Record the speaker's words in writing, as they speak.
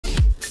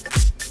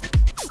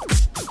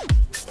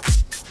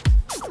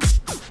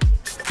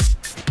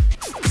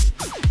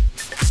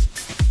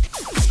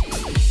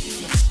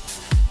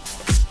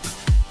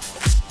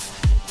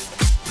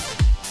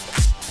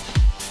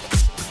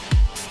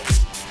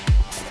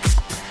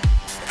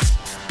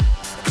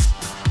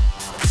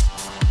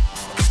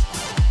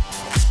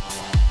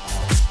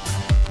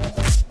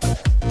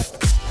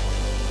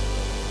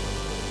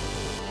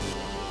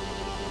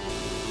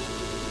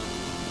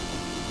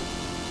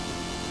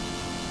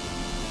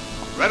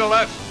Red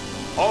alert.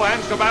 All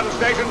hands to battle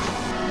stations.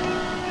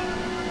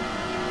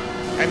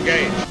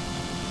 Engage.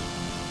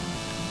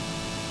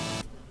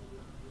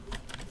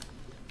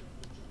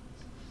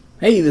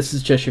 Hey, this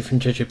is Cheshire from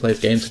Cheshire Plays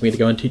Games. I'm going to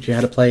go and teach you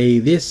how to play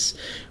this,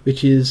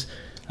 which is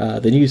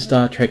the new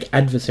Star Trek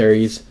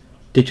Adversaries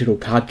digital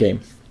card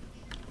game.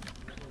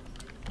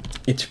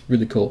 It's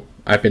really cool.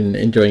 I've been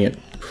enjoying it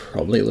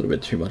probably a little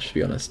bit too much, to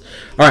be honest.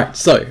 Alright,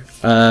 so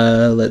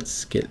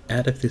let's get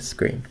out of this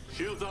screen.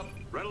 Shields up.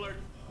 Red alert.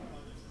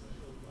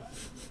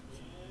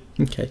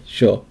 Okay,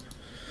 sure.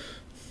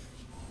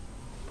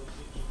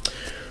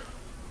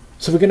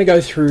 So we're going to go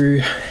through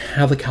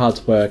how the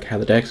cards work, how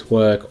the decks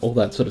work, all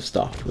that sort of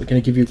stuff. We're going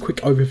to give you a quick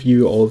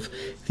overview of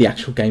the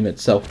actual game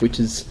itself, which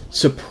is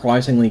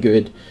surprisingly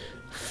good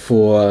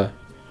for,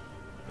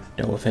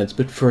 no offense,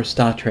 but for a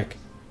Star Trek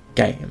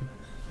game.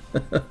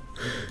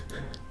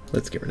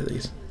 Let's get rid of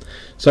these.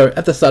 So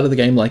at the start of the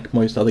game, like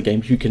most other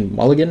games, you can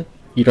mulligan.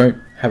 You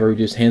don't have a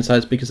reduced hand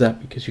size because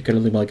you can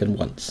only mulligan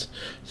once.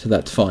 So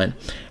that's fine.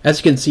 As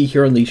you can see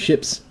here on these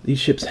ships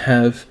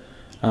have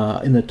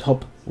in the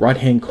top right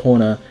hand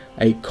corner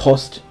a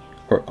cost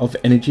of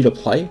energy to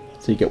play.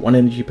 So you get 1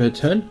 energy per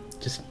turn,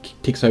 just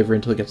ticks over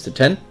until it gets to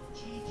 10.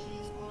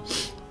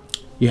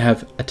 You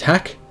have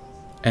attack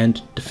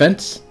and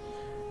defense,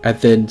 and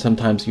then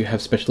sometimes you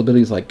have special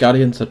abilities like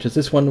Guardian, such as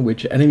this one,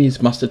 which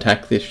enemies must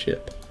attack this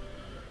ship.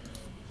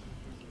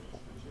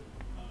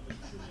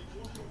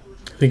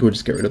 I think we'll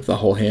just get rid of the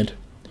whole hand.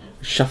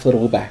 Shuffle it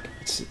all back.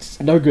 It's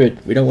no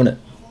good. We don't want it.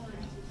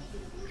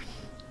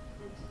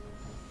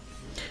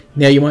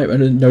 Now you might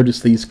notice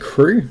these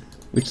crew,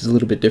 which is a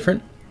little bit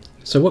different.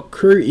 So what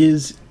crew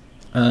is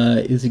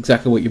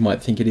exactly what you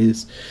might think it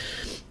is.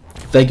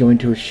 They go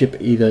into a ship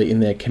either in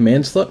their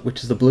command slot,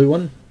 which is the blue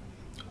one,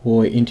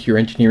 or into your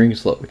engineering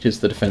slot, which is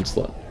the defense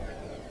slot.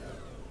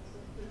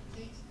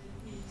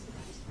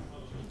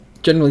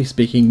 Generally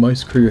speaking,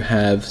 most crew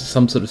have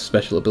some sort of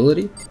special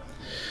ability.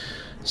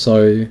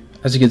 So,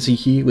 as you can see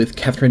here with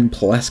Catherine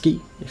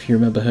Pulaski, if you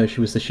remember her,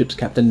 she was the ship's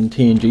captain in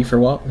TNG for a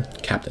while.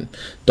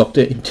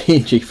 Doctor in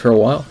TNG for a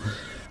while.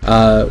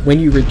 When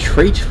you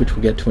retreat, which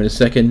we'll get to in a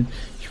second,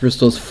 she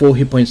restores 4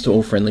 hit points to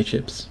all friendly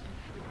ships.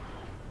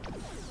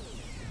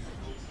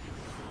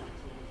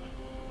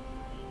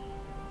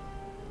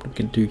 What we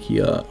can do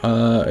here?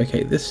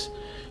 Okay, this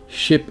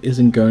ship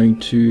isn't going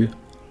to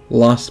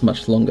last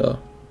much longer.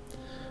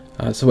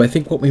 So I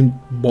think what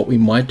we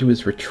might do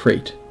is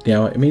retreat.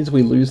 Now, it means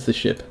we lose the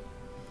ship,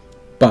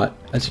 but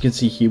as you can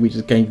see here, we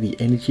just gain the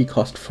energy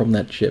cost from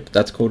that ship.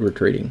 That's called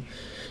retreating.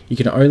 You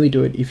can only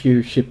do it if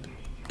your ship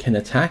can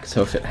attack,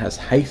 so if it has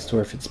haste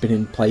or if it's been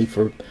in play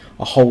for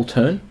a whole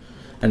turn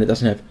and it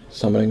doesn't have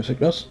summoning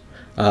sickness,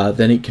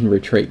 then it can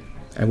retreat,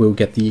 and we'll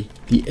get the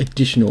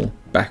additional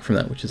back from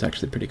that, which is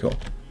actually pretty cool.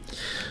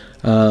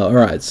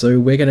 Alright, so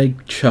we're going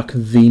to chuck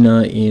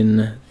Vina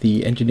in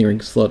the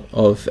engineering slot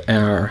of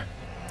our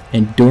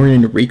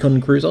Andorian Recon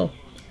Cruiser,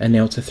 and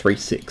now it's a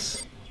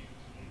 3/6.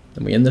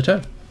 Then we end the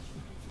turn.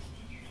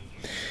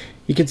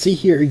 You can see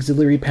here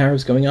auxiliary power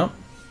is going up.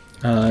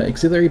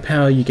 Auxiliary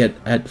power you get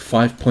at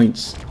 5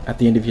 points at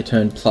the end of your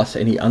turn, plus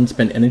any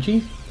unspent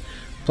energy.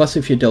 Plus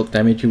if you're dealt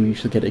damage, you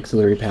usually get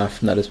auxiliary power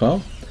from that as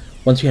well.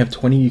 Once you have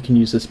 20, you can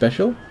use the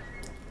special,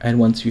 and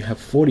once you have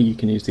 40, you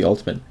can use the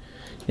ultimate.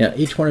 Now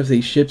each one of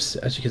these ships,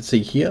 as you can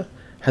see here,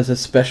 has a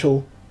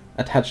special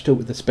attached to it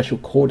with a special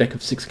core deck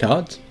of 6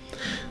 cards.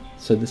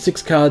 So the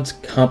 6 cards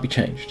can't be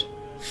changed.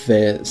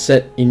 They're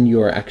set in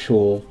your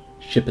actual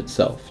ship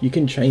itself. You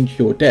can change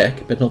your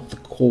deck, but not the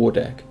core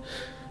deck,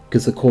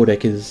 because the core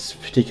deck is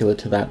particular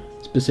to that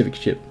specific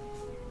ship.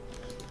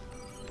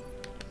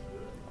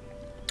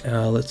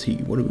 Let's see,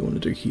 what do we want to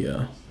do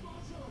here?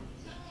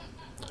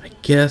 I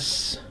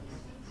guess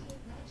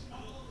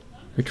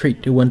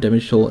retreat, do 1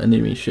 damage to all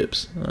enemy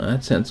ships.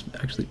 That sounds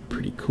actually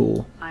pretty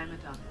cool.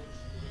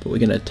 But we're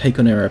going to take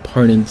on our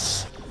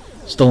opponent's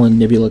Stolen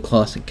Nebula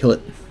class and kill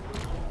it.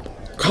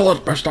 Kill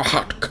it, Mr.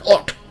 Hut, kill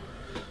it!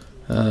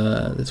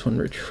 This one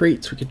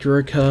retreats, we can draw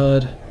a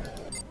card,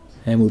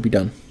 and we'll be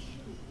done.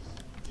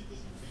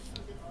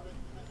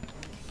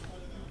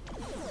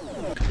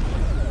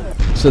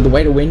 So the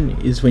way to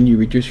win is when you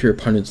reduce your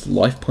opponent's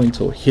life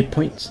points or hit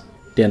points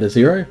down to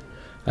 0,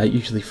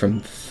 usually from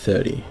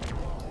 30.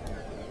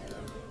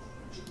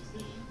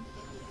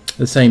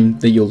 The same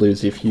that you'll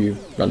lose if you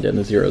run down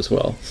to 0 as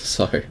well,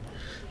 so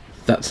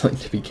that's something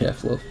to be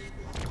careful of.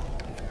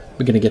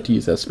 We're going to get to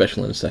use our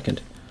special in a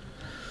second.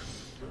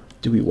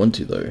 Do we want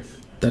to though?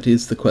 That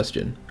is the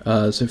question.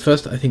 So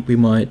first I think we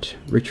might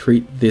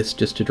retreat this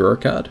just to draw a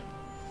card.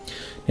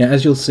 Now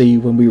as you'll see,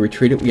 when we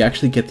retreat it, we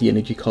actually get the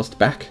energy cost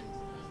back.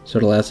 So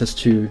it allows us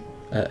to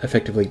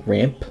effectively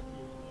ramp.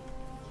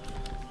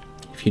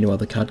 If you know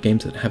other card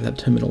games that have that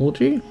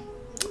terminology.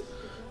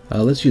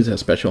 Let's use our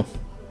special.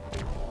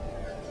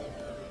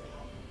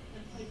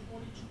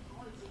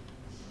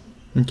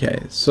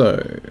 Okay,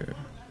 so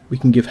we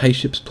can give haste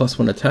ships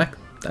 +1 attack.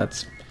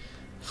 That's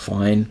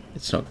fine.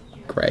 It's not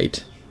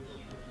great.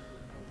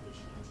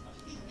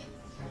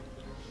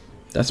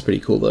 That's pretty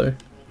cool though.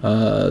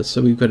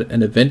 So we've got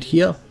an event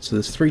here. So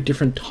there's 3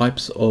 different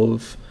types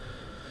of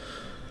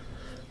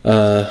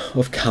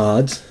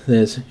cards.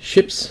 There's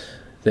ships,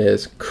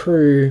 there's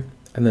crew,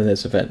 and then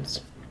there's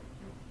events.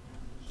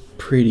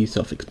 Pretty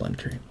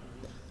self-explanatory.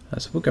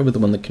 So we'll go with the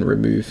one that can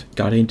remove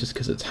Guardian just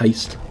because it's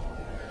haste.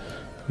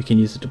 We can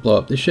use it to blow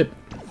up this ship.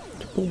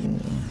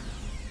 Boom.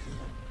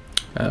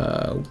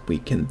 We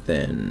can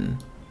then...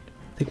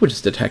 I think we'll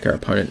just attack our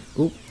opponent.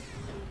 Ooh,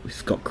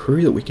 we've got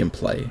crew that we can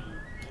play.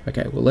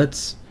 Okay, well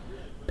let's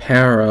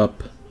power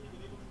up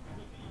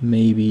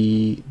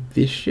maybe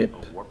this ship.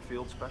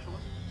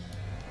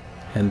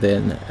 And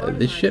then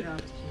this ship.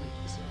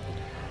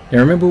 Now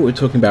remember what we were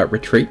talking about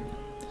retreat?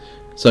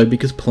 So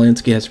because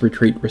Polanski has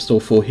retreat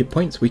restore 4 hit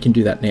points, we can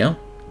do that now.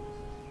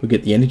 We'll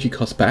get the energy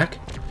cost back,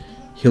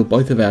 heal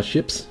both of our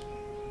ships,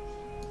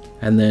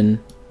 and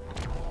then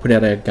put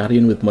out our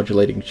Guardian with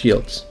modulating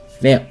shields.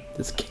 Now,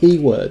 there's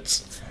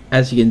keywords.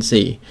 As you can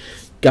see,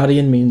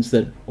 Guardian means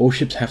that all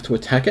ships have to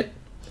attack it,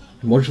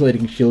 and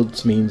modulating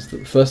shields means that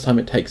the first time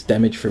it takes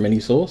damage from any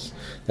source,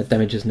 that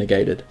damage is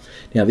negated.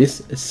 Now this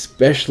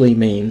especially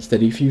means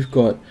that if you've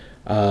got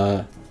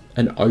an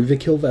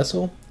overkill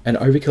vessel, and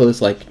overkill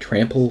is like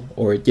trample,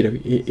 or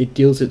it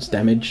deals its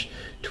damage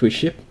to a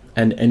ship,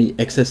 and any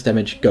excess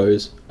damage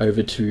goes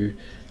over to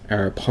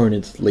our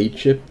opponent's lead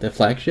ship, their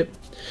flagship.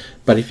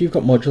 But if you've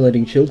got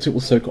modulating shields, it will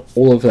soak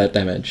all of that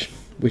damage,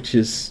 which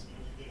is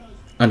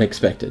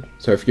unexpected.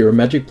 So if you're a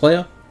magic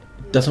player,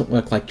 it doesn't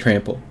work like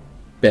trample.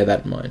 Bear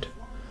that in mind.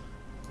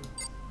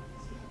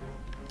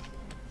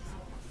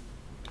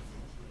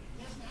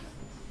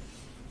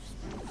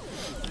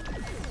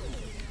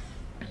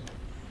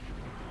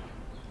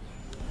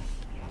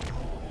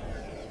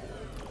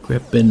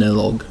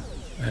 Grabanelog.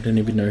 I don't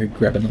even know who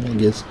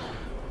Grabanelog is.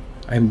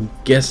 I'm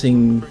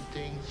guessing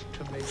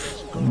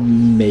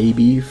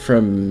maybe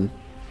from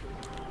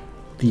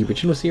the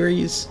original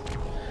series.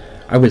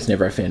 I was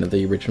never a fan of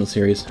the original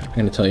series, I'm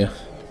going to tell you.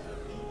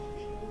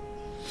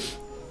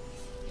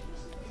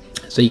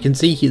 So you can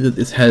see here that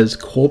this has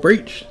core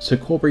breach. So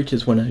core breach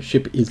is when a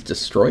ship is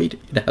destroyed,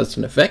 it has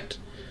an effect.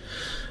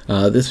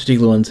 This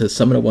particular one says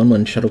summon a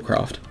 1/1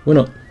 shuttlecraft. We're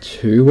not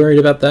too worried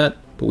about that,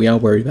 but we are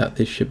worried about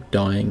this ship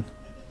dying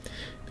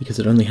because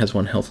it only has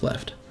 1 health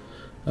left.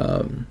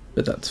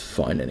 But that's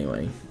fine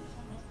anyway.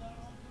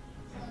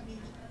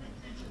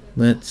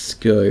 Let's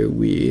go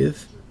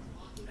with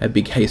a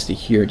big hasty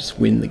here, just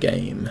win the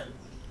game.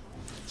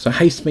 So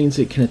haste means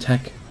it can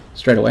attack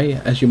straight away,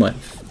 as you might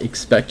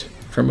expect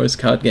from most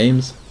card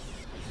games.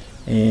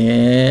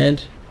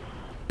 And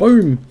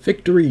boom,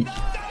 victory!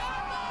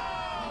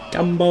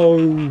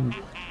 Gumbo!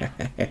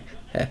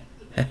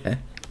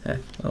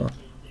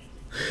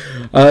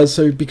 Oh.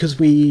 So because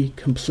we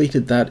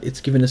completed that,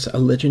 it's given us a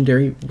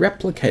legendary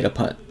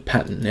replicator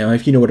pattern. Now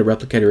if you know what a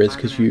replicator is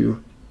because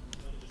you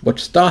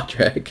watch Star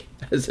Trek,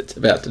 as it's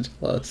about to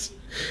tell us,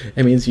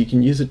 it means you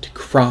can use it to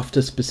craft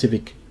a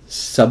specific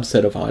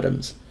subset of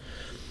items.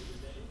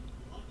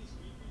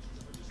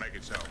 Make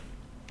it so.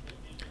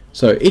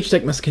 So each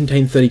deck must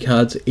contain 30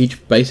 cards.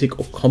 Each basic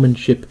or common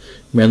ship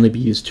may only be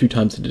used 2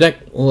 times in a deck.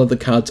 All of the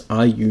cards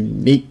are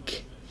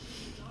unique.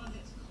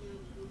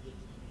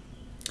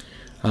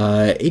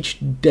 Each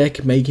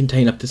deck may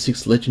contain up to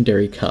 6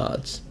 legendary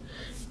cards.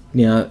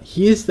 Now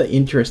here's the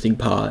interesting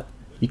part.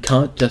 You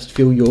can't just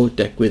fill your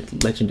deck with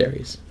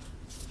legendaries.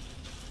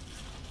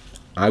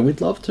 I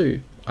would love to.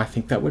 I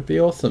think that would be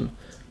awesome.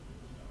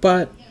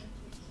 But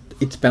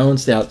it's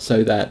balanced out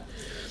so that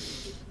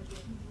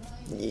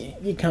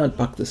you can't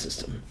buck the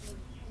system.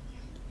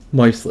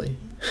 Mostly.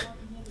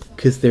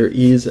 Because there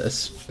is a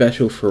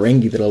special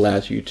Ferengi that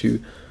allows you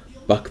to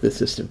buck the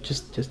system.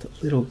 Just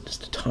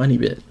a tiny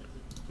bit.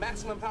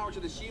 Maximum power to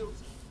the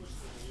shields.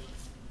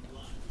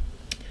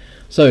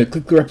 So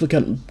click the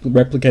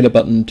replicator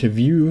button to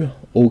view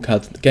all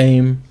cards in the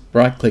game.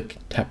 Right click,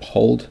 tap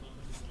hold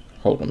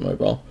on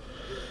mobile.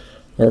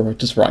 Or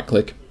just right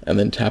click and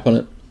then tap on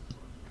it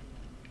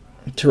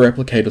to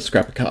replicate or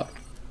scrap a card.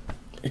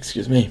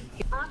 Excuse me.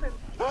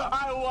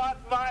 I want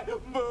my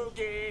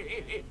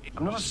boogie.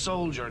 I'm not a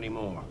soldier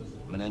anymore.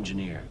 I'm an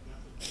engineer.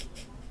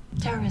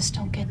 Terrorists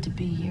don't get to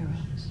be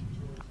heroes.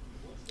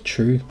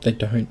 True, they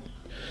don't.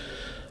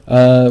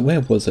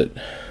 Where was it?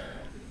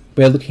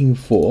 We're looking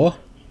for...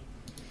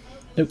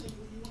 Nope.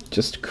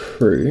 Just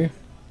crew.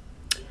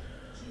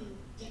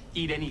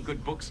 Eat any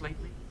good books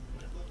lately?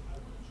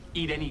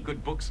 Eat any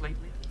good books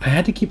lately? I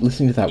had to keep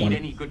listening to that one. Eat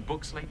any good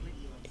books lately?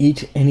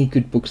 Eat any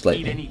good books Eat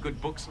lately. any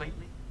good books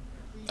lately?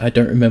 I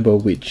don't remember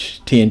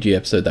which TNG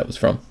episode that was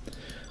from.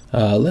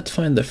 Let's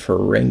find the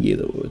Ferengi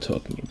that we were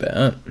talking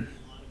about.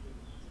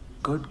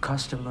 Good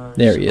customers.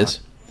 There he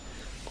is.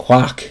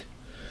 Quark.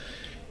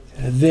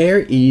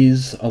 There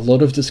is a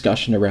lot of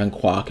discussion around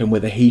Quark and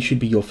whether he should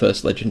be your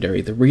first legendary.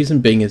 The reason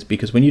being is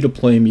because when you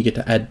deploy him, you get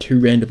to add 2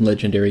 random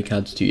legendary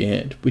cards to your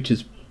hand, which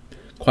is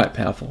quite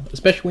powerful,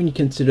 especially when you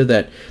consider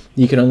that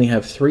you can only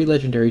have 3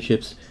 legendary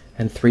ships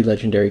and 3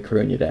 legendary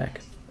crew in your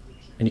deck.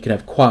 And you can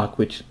have Quark,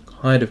 which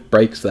kind of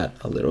breaks that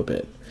a little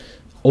bit,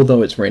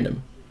 although it's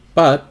random.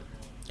 But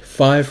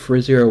 5 for a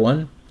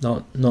 0/1,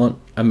 not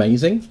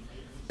amazing.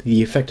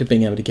 The effect of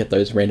being able to get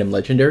those random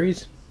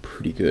legendaries,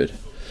 pretty good.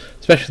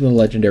 Especially the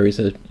legendaries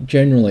are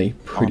generally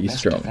pretty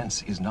strong. Our best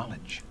defense is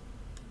knowledge.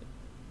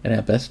 And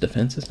our best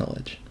defense is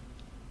knowledge.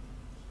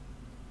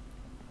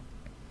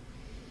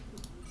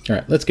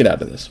 Alright, let's get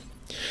out of this.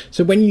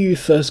 So when you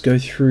first go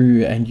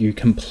through and you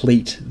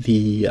complete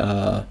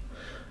the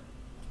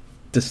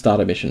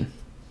starter mission,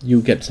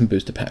 you'll get some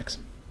booster packs.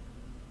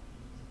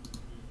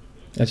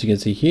 As you can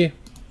see here,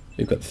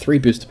 we've got 3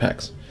 booster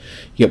packs.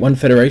 You get 1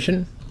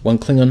 Federation, 1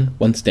 Klingon,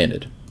 1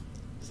 Standard.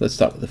 So let's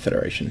start with the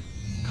Federation.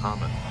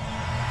 Common.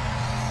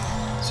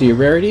 So your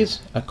rarities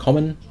are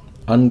common,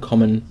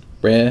 uncommon,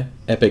 rare,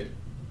 epic,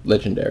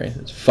 legendary.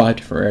 There's 5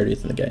 different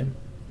rarities in the game.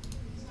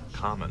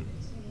 Common.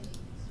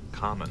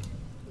 Common.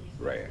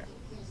 Rare.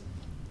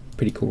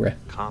 Pretty cool rare.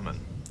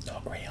 Common.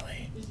 Not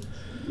really.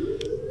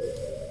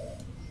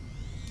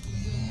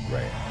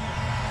 Rare.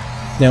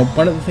 Now,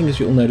 one of the things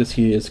you'll notice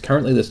here is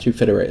currently there's two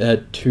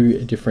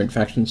different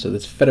factions. So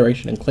there's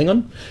Federation and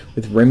Klingon,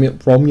 with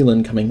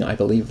Romulan coming, I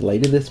believe,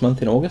 later this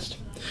month in August.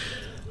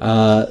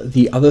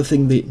 The other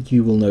thing that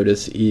you will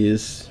notice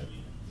is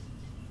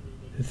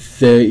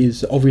there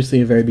is obviously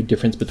a very big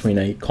difference between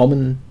a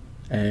common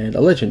and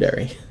a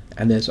legendary,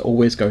 and there's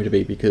always going to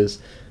be, because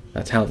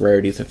that's how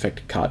rarities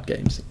affect card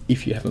games,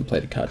 if you haven't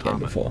played a card game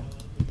before.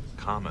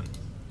 Common.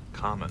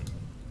 Common.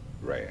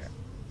 Rare.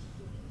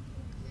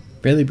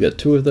 Really, we got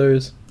 2 of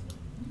those.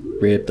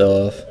 Ripped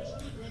off.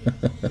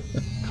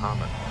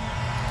 Common.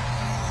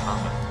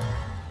 Common.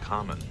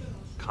 Common.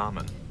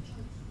 Common.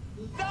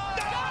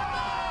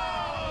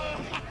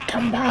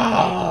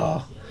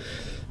 Combo!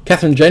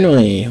 Catherine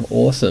Janeway,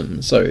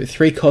 awesome. So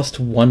 3 cost,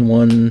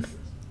 1/1.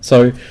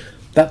 So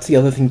that's the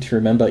other thing to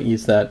remember,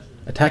 is that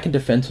attack and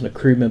defense on a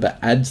crew member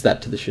adds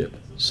that to the ship.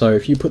 So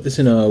if you put this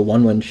in a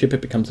 1/1 ship, it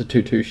becomes a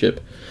 2/2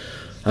 ship.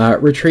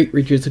 Retreat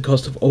reduces the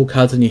cost of all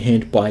cards in your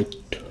hand by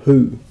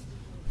 2.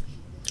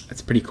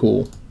 That's pretty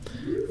cool.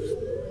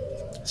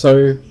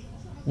 So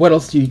what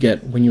else do you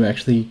get when you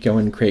actually go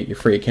and create your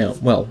free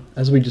account? Well,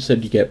 as we just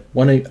said, you get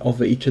 1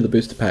 of each of the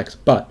booster packs,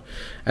 but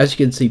as you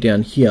can see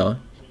down here,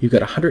 you've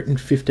got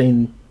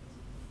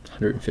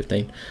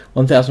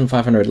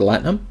 1,500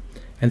 Latinum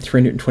and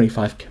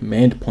 325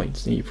 command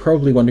points. And you're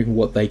probably wondering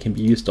what they can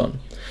be used on.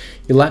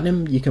 Your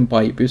Latinum, you can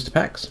buy your booster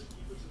packs.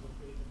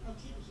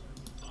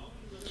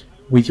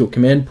 With your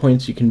command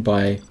points, you can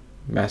buy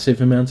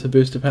massive amounts of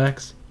booster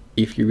packs,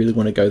 if you really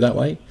want to go that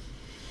way.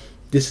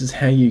 This is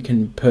how you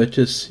can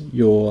purchase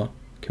your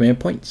command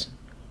points,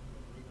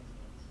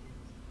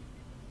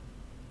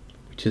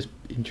 which is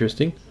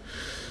interesting.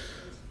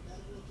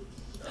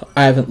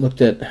 I haven't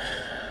looked at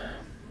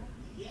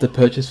the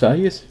purchase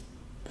values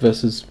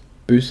versus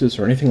boosters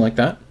or anything like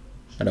that.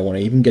 I don't want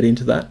to even get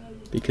into that,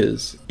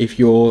 because if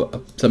you're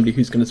somebody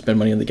who's going to spend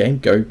money on the game,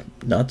 go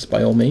nuts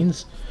by all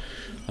means.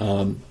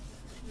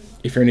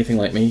 If you're anything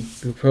like me,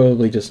 you'll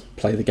probably just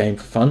play the game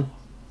for fun.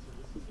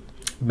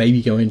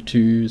 Maybe go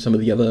into some of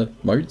the other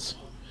modes,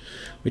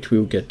 which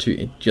we'll get to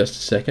in just a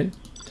second.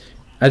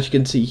 As you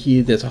can see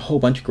here, there's a whole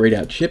bunch of grayed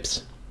out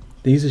ships.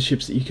 These are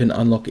ships that you can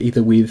unlock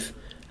either with,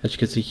 as you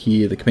can see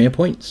here, the command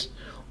points,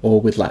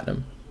 or with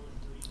Latinum.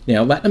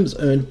 Now, Latinum's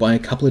earned by a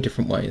couple of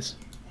different ways.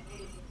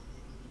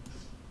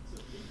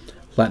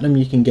 Latinum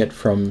you can get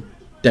from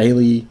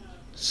daily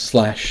 /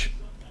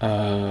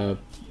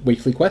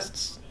 weekly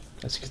quests.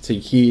 As you can see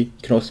here, you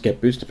can also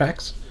get booster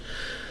packs.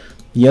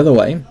 The other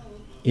way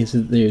is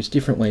that there's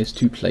different ways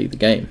to play the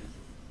game.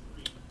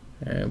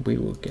 And we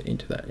will get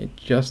into that in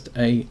just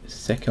a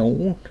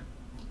second.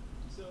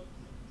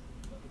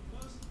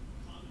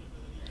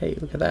 Hey,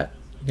 look at that.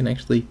 You can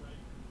actually...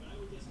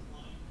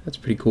 That's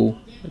pretty cool.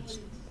 It's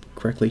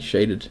correctly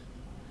shaded,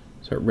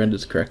 so it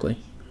renders correctly.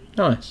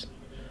 Nice.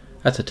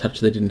 That's a touch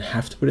they didn't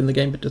have to put in the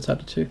game, but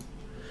decided to.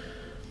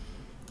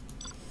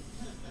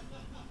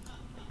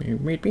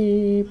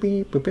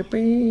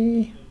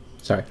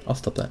 Sorry, I'll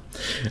stop that.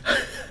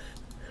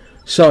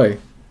 So,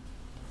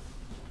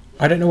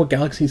 I don't know what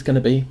Galaxy's going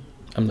to be.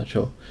 I'm not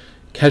sure.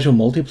 Casual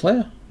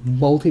multiplayer?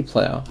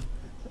 Multiplayer.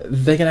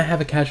 They're going to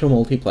have a casual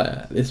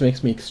multiplayer. This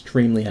makes me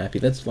extremely happy.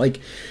 That's like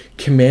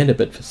Commander,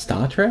 but for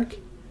Star Trek?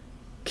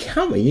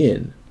 Coming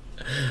in.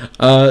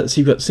 So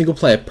you've got single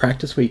player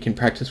practice, where you can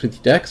practice with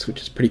your decks,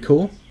 which is pretty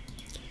cool.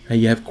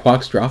 You have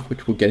Quark's Draft,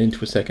 which we'll get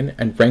into a second,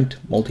 and ranked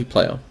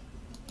multiplayer.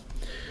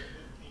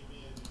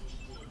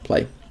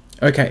 Play.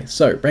 Okay,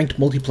 so ranked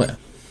multiplayer.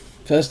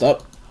 First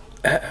up,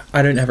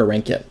 I don't have a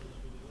rank yet,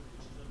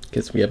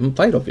 because we haven't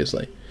played,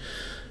 obviously.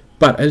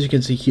 But as you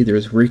can see here, there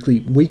is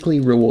weekly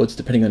rewards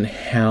depending on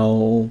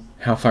how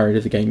far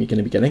into the game you're going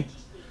to be getting.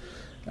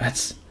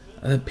 That's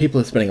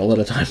people are spending a lot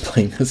of time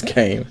playing this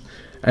game,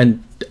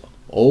 and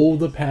all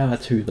the power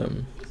to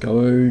them.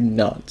 Go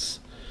nuts.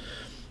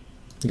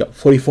 You got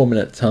 44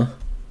 minutes, huh?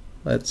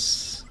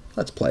 Let's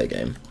play a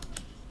game.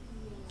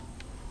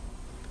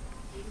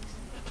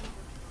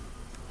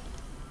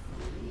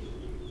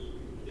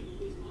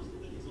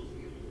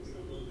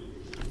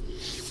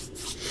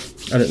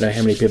 I don't know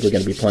how many people are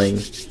going to be playing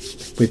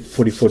with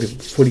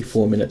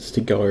 44 minutes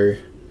to go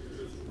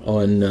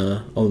on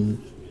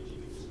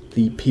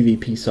the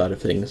PvP side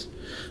of things.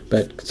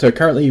 But so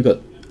currently you've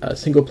got a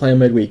single player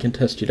mode where you can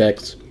test your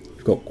decks.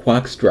 You've got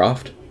Quark's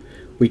Draft,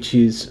 which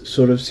is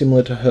sort of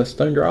similar to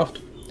Hearthstone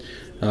Draft,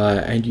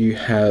 and you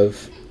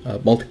have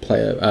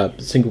multiplayer,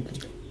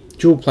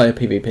 dual player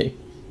PvP.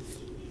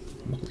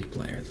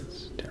 Multiplayer,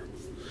 that's terrible.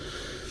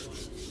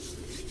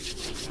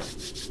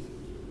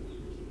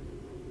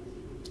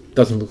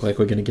 Doesn't look like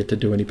we're going to get to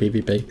do any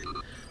PvP,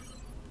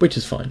 which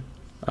is fine.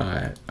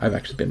 I've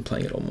actually been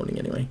playing it all morning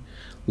anyway.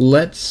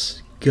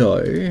 Let's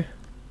go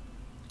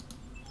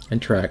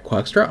and try out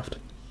Quark's Draft.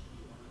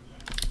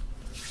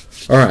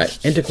 Alright,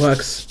 enter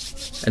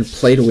Quark's and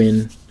play to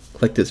win.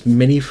 Collect as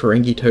many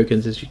Ferengi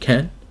tokens as you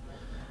can,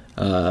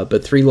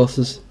 but 3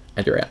 losses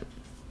and you're out.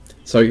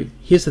 So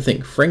here's the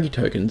thing, Ferengi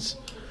tokens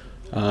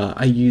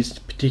are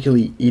used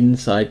particularly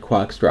inside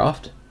Quark's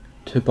Draft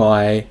to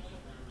buy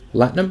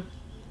Latinum,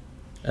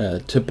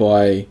 to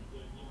buy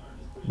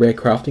rare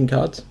crafting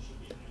cards,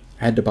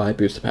 and to buy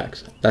booster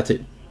packs. That's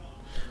it.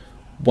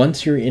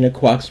 Once you're in a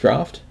Quark's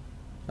Draft,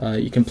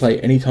 you can play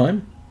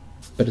anytime,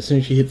 but as soon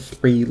as you hit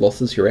 3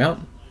 losses, you're out.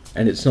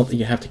 And it's not that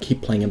you have to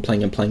keep playing and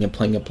playing and playing and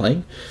playing and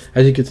playing.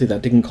 As you can see,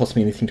 that didn't cost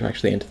me anything to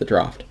actually enter the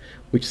draft,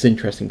 which is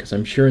interesting because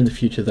I'm sure in the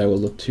future they will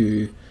look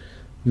to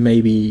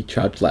maybe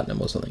charge Latinum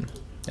or something.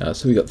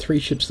 So we've got 3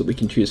 ships that we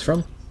can choose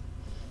from.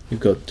 We've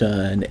got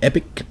an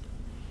Epic.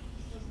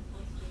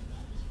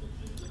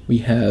 We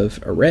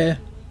have a Rare.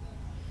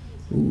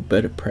 Ooh,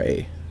 Bird of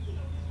Prey.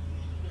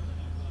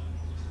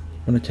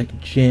 Want to take a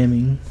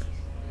Jamming.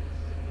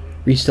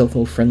 Re-stealth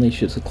all friendly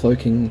ships with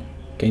cloaking.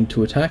 Gain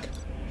 2 attack.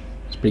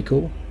 It's pretty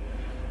cool.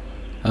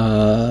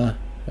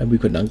 And we've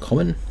got an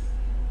uncommon.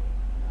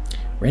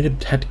 Random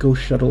tactical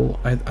shuttle.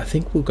 I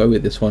think we'll go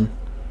with this one.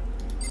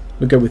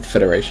 We'll go with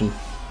Federation.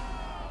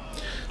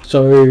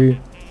 So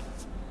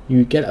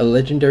you get a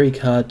legendary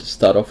card to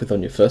start off with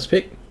on your first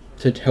pick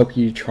to help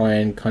you try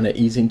and kind of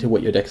ease into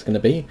what your deck's going to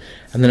be.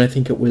 And then I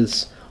think it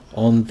was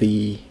on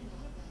the...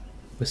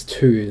 It was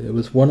 2. There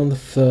was one on the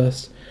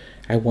 1st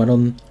and one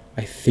on,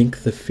 I think,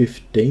 the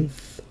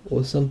 15th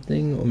or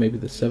something, or maybe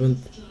the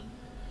 7th.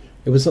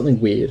 It was something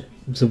weird.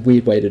 It was a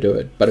weird way to do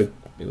it, but it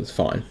was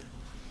fine.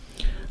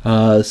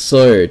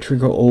 So,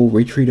 trigger all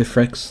retreat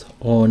effects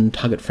on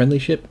target friendly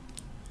ship.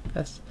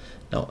 That's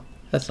not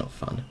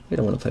fun. We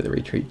don't want to play the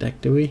retreat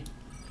deck, do we?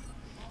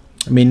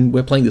 I mean,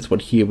 we're playing this one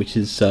here, which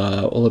is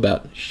all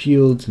about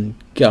shields and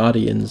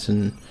guardians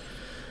and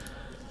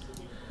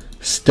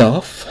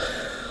stuff.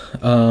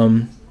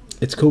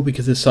 It's cool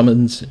because it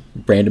summons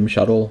random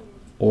shuttle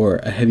or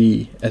a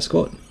heavy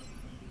escort.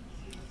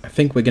 I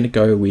think we're going to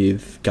go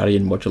with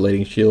Guardian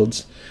Modulating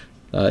Shields,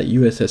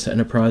 USS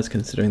Enterprise,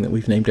 considering that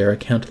we've named our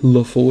account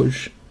La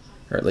Forge,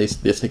 or at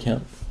least this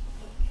account.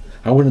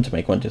 I wanted to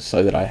make one just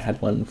so that I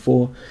had one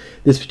for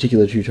this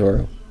particular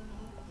tutorial.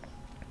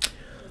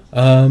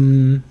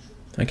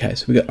 Okay,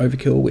 so we got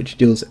Overkill, which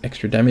deals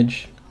extra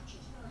damage.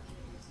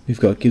 We've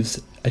got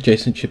gives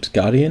adjacent ships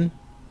Guardian,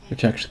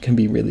 which actually can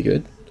be really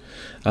good.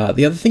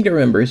 The other thing to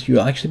remember is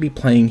you'll actually be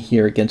playing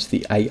here against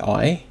the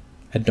AI,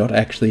 and not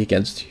actually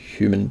against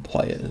human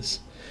players,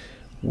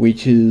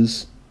 which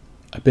is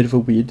a bit of a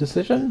weird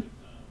decision,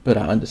 but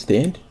I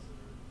understand.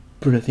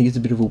 But I think it's a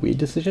bit of a weird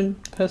decision,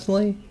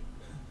 personally,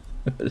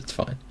 but it's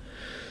fine.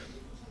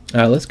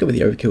 Let's go with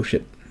the Overkill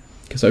ship,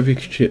 because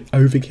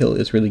Overkill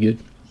is really good.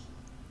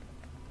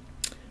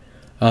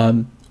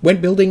 When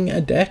building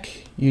a deck,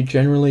 you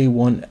generally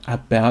want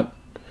about,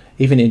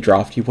 even in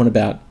draft, you want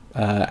about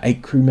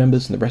 8 crew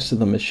members and the rest of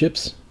them are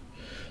ships.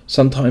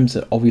 Sometimes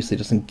it obviously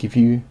doesn't give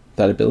you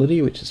that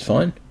ability, which is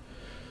fine,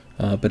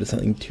 but it's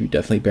something to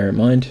definitely bear in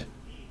mind.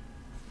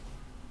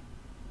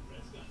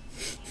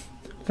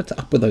 What's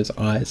up with those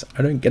eyes?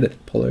 I don't get it,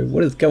 Apollo.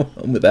 What is going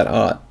on with that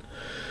art?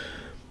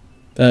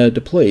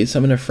 Deploy,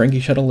 summon a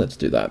Ferengi shuttle. Let's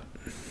do that.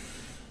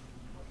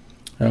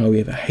 We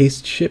have a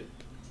haste ship.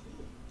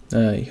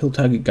 He'll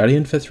target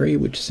Guardian for 3,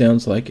 which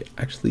sounds like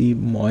actually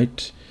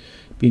might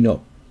be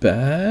not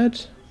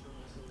bad.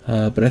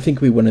 But I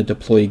think we want to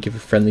deploy, give a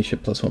friendly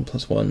ship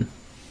 +1/+1.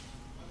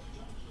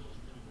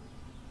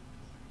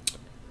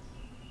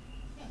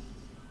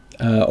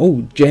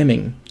 Oh,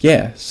 jamming.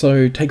 Yeah,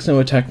 so takes no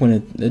attack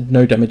when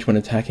no damage when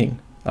attacking.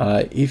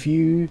 If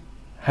you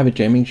have a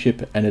jamming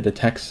ship and it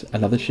attacks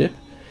another ship,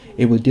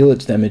 it will deal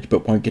its damage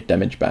but won't get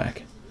damage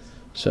back.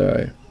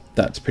 So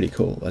that's pretty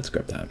cool. Let's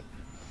grab that.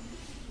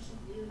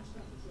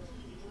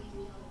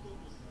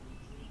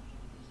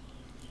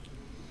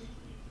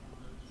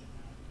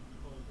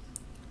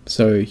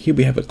 So here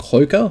we have a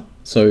cloaker,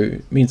 so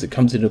it means it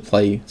comes into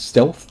play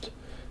stealthed,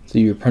 so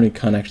your opponent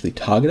can't actually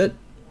target it.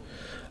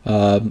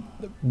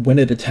 When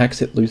it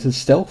attacks, it loses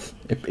stealth.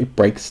 It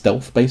breaks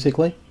stealth,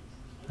 basically.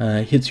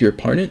 Hits your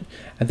opponent,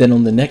 and then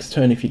on the next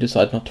turn, if you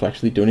decide not to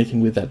actually do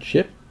anything with that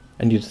ship,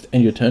 and you just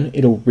end your turn,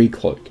 it'll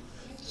re-cloak.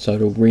 So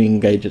it'll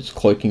re-engage its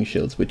cloaking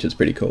shields, which is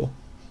pretty cool.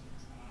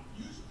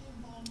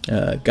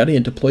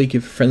 Guardian deploy,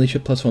 give friendly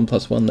ship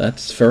 +1/+1.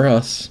 That's for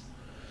us.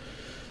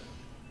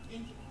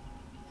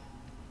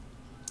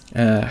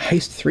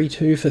 Haste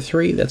 3/2 for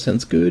 3. That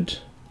sounds good.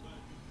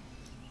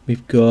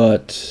 We've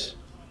got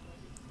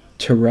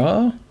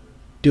Terra,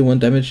 deal 1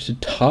 damage to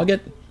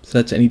target, so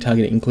that's any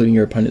target including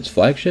your opponent's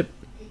flagship.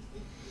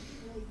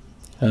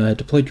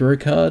 Deploy draw a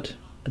card,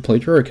 deploy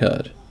draw a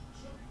card.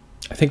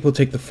 I think we'll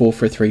take the 4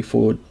 for a 3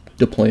 for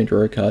deploy and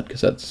draw a card,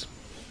 because that's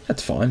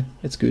fine,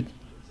 it's good.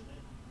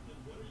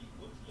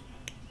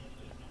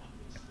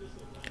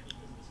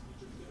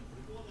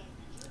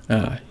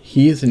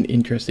 Here's an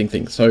interesting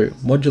thing. So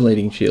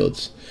modulating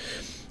shields,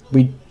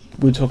 we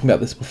were talking about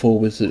this before,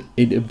 was that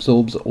it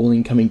absorbs all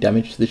incoming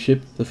damage to the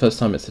ship the first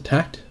time it's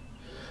attacked.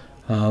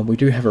 We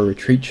do have a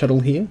retreat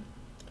shuttle here,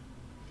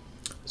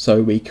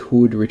 so we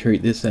could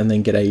retreat this and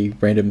then get a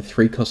random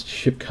 3-cost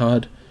ship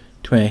card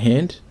to our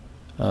hand,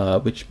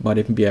 which might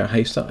even be our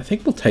haster. I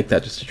think we'll take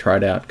that just to try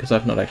it out, because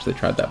I've not actually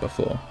tried that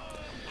before.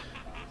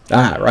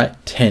 Right,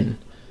 10.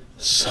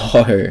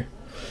 So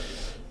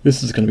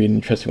this is going to be an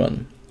interesting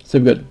one. So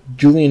we've got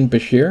Julian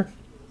Bashir.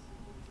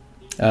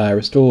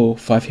 Restore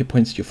 5 hit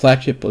points to your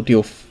flagship, or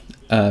deal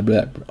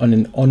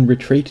on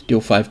retreat,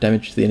 deal 5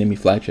 damage to the enemy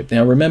flagship.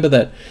 Now remember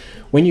that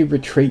when you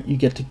retreat, you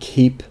get to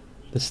keep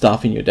the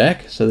staff in your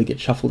deck, so they get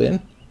shuffled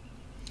in,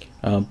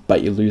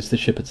 but you lose the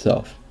ship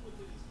itself.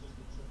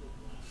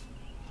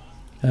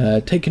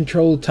 Take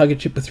control of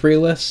target ship with 3 or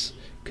less,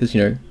 because,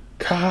 you know,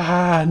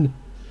 Khan!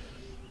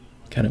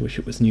 Kind of wish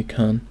it was new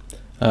Khan.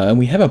 And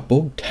we have a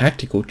Borg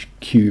tactical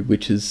cube,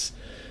 which is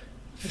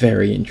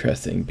very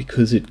interesting,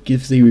 because it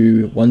gives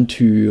you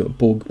 1/2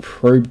 Borg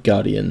probe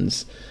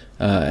guardians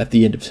at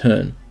the end of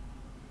turn.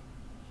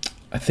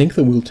 I think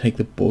that we'll take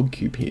the Borg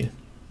cube here.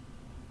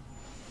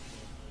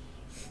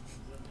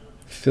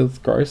 Feels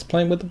gross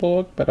playing with the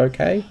Borg, but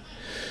okay.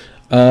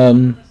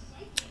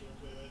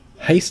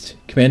 Haste,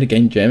 Commander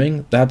Gain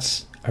Jamming,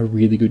 that's a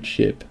really good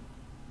ship.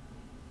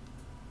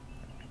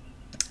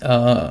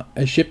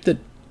 A ship that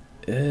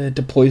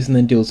deploys and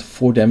then deals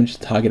 4 damage to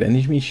target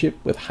enemy ship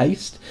with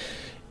haste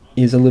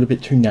is a little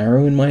bit too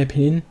narrow in my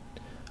opinion.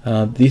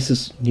 This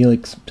is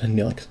Neelix.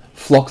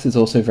 Phlox is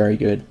also very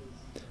good.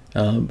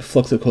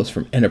 Phlox, of course,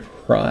 from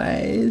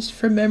Enterprise,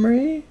 from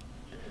memory.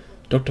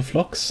 Dr.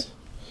 Phlox.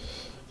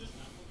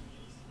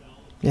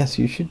 Yes,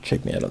 you should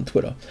check me out on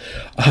Twitter.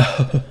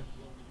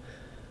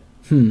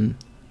 The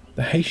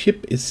haste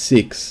ship is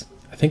 6.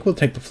 I think we'll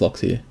take the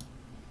Phlox here,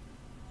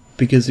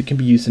 because it can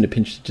be used in a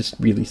pinch to just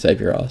really save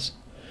your ass.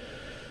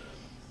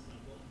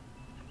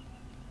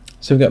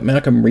 So we've got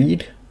Malcolm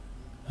Reed,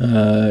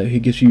 who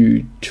gives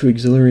you 2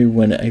 auxiliary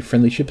when a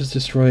friendly ship is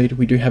destroyed.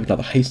 We do have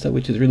another haster,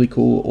 which is really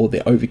cool, or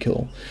the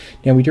overkill.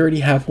 Now we do already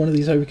have one of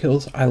these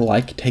overkills. I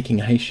like taking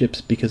haste ships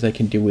because they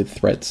can deal with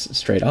threats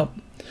straight up.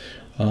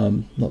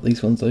 Not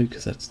these ones though,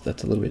 because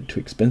that's a little bit too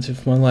expensive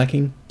for my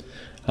liking.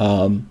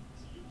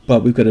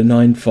 But we've got a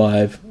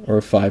 9/5 or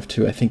a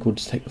 5/2. I think we'll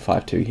just take the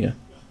 5/2 here.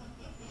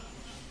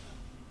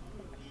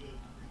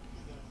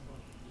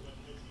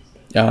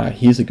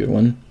 Here's a good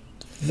one.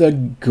 The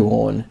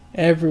Gorn.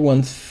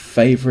 Everyone's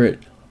favourite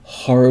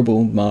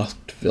horrible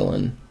masked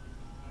villain.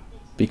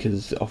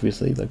 Because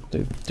obviously the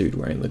dude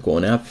wearing the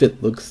Gorn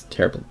outfit looks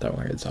terrible. Don't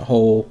worry, it's a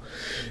whole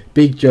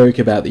big joke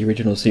about the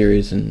original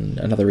series, and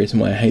another reason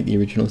why I hate the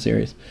original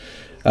series.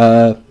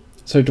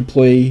 So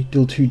deploy,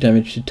 deal 2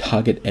 damage to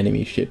target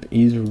enemy ship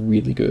is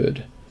really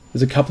good.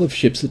 There's a couple of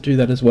ships that do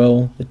that as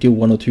well, that deal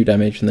 1 or 2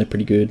 damage, and they're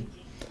pretty good.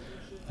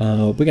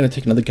 We're going to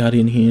take another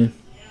Guardian here.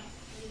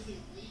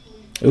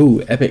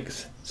 Ooh,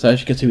 epics. So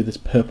as you can see with this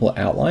purple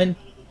outline,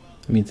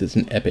 it means it's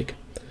an epic.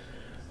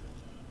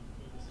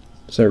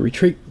 So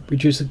retreat,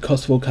 reduce the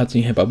cost of all cards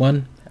in your hand by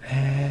 1.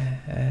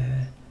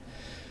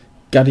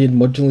 Guardian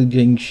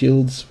modulating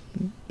shields,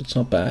 it's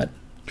not bad.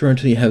 Draw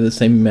until you have the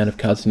same amount of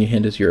cards in your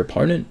hand as your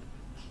opponent.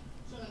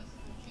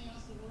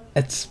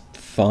 It's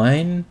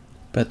fine,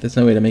 but there's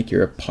no way to make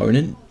your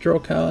opponent draw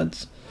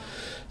cards.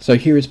 So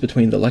here is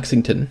between the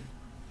Lexington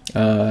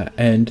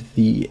and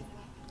the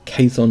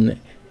Kazon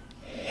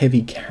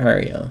Heavy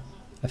Carrier.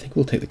 I think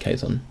we'll take the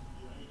Kazon.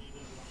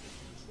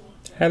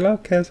 Hello,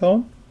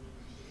 Kazon.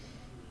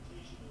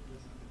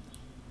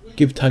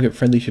 Give target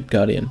friendly ship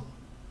Guardian.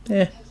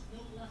 Give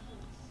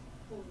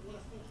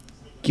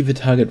a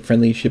target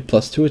friendly ship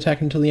 +2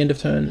 attack until the end of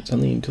turn. It's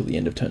only until the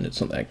end of turn, it's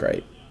not that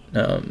great.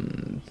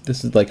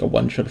 This is like a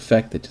one-shot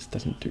effect that just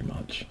doesn't do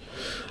much.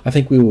 I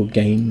think we will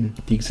gain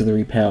the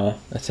auxiliary power.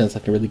 That sounds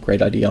like a really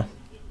great idea.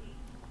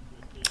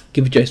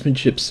 Give adjacent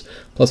ships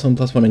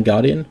 +1/+1 and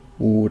Guardian.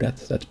 Ooh,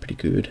 that's pretty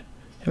good.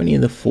 How many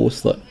in the 4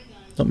 slot?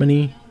 Not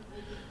many.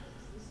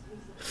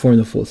 4 in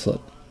the 4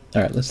 slot.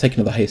 Alright, let's take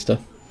another haster.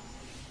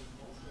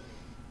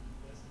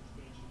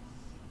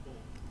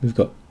 We've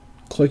got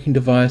cloaking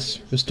device,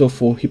 restore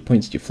 4 hit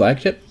points to your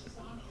flagship.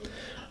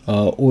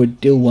 Or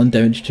deal 1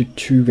 damage to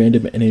 2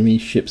 random enemy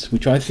ships,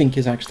 which I think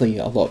is actually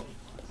a lot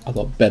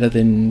better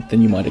than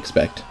you might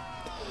expect.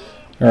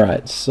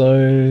 Alright,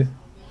 so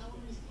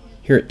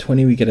here at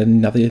 20 we get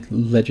another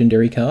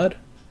legendary card.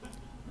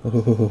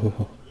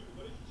 Oh,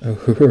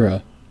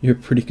 Uhura, you're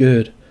pretty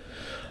good.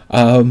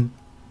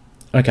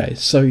 Okay,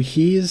 so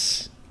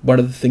here's one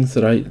of the things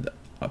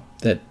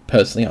that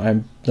personally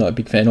I'm not a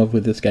big fan of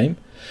with this game.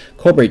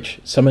 Core breach.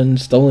 Summon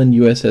stolen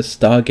USS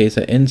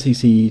Stargazer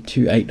NCC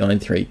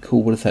 2893.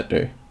 Cool, what does that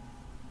do?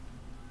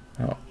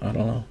 Oh, I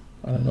don't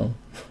know.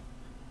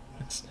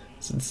 It's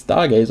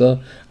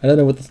Stargazer. I don't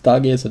know what the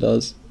Stargazer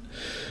does.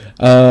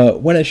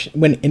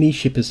 When any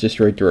ship is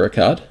destroyed, draw a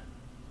card.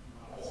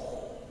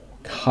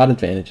 Card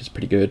advantage is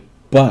pretty good,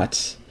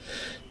 but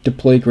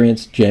deploy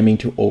grants jamming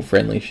to all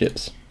friendly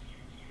ships.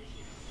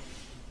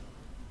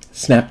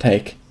 Snap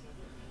take.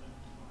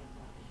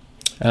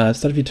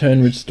 Start of your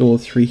turn, restore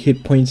 3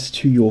 hit points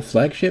to your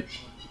flagship.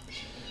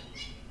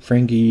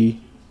 Ferengi.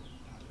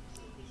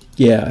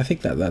 Yeah, I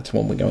think that's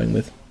one we're going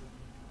with.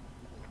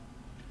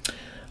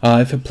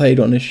 If I played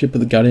on a ship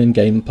with a Guardian,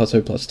 gain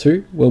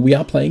 +0/+2. Well, we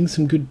are playing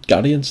some good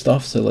Guardian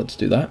stuff, so let's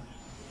do that.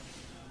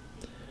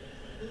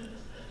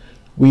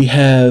 We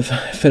have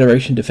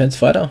Federation Defense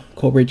Fighter.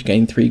 Core breach,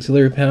 gain 3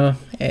 auxiliary power.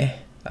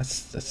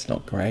 That's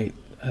not great.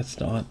 That's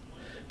not.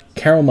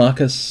 Carol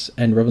Marcus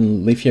and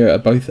Robin Leafier are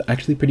both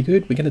actually pretty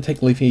good. We're going to take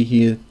Leafier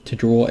here to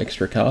draw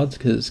extra cards,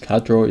 because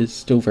card draw is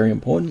still very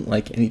important,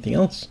 like anything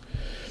else.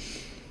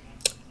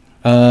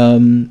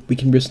 We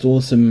can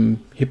restore some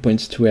hit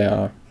points to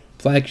our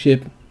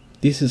flagship.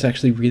 This is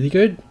actually really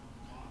good,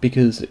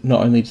 because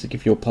not only does it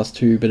give you a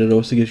 +2, but it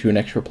also gives you an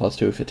extra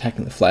 +2 if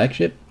attacking the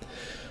flagship.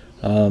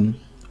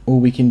 Or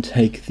we can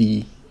take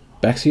the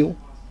Baxial.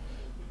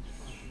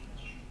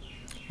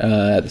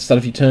 At the start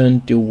of your turn,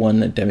 deal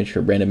 1 damage to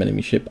a random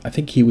enemy ship. I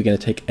think here we're going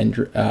to take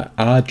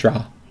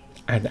Adra.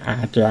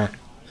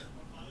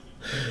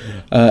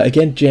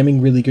 Again,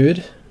 jamming really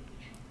good.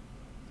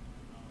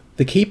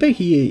 The Keeper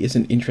here is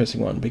an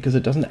interesting one, because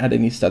it doesn't add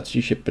any stats to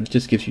your ship, but it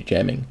just gives you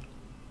jamming,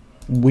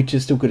 which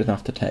is still good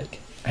enough to take.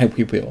 I hope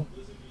we will.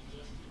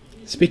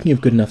 Speaking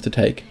of good enough to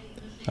take,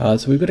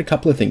 so we've got a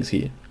couple of things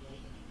here.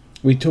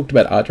 We talked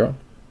about Adra.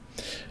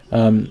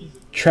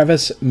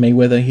 Travis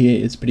Mayweather here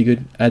is pretty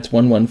good. Adds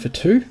 1/1 for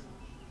 2.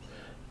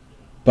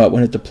 But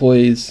when it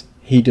deploys,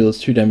 he deals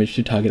 2 damage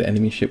to target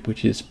enemy ship,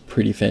 which is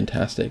pretty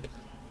fantastic.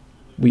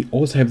 We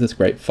also have this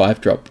great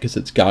 5-drop because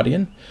it's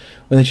Guardian.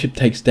 When the ship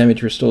takes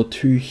damage, restore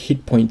 2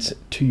 hit points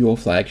to your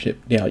flagship.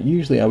 Now,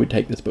 usually I would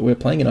take this, but we're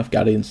playing enough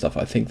Guardian stuff,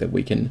 I think that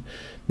we can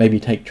maybe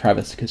take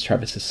Travis, because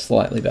Travis is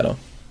slightly better.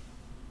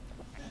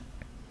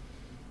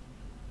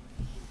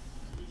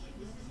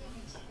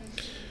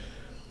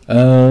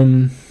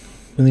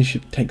 When the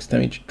ship takes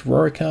damage,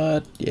 draw a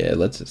card. Yeah,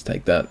 let's just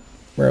take that.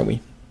 Where are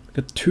we? We've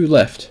got 2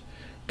 left.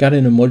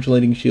 Guardian and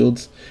modulating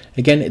shields.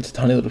 Again, it's a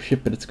tiny little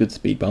ship, but it's a good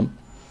speed bump,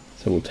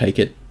 so we'll take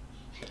it.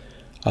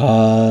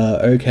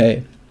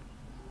 Okay.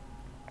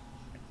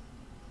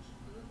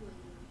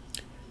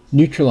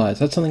 Neutralize.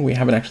 That's something we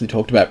haven't actually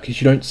talked about,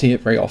 because you don't see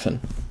it very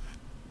often.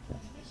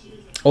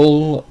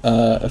 All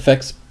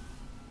effects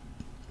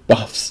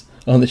buffs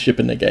on the ship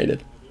are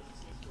negated.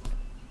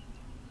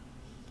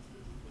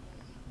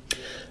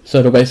 So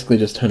it'll basically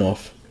just turn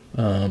off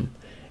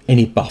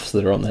any buffs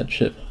that are on that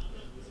ship.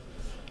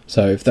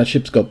 So if that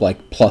ship's got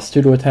like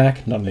 +2 to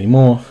attack, not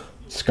anymore.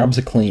 Scrubs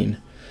are clean.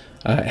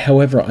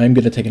 However, I'm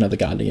going to take another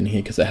Guardian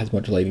here because it has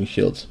modulating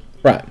shields.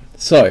 Right,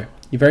 so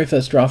your very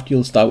first draft,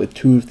 you'll start with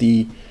 2 of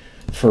the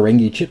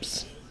Ferengi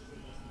chips.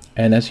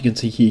 And as you can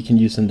see here, you can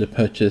use them to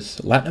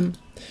purchase Latinum.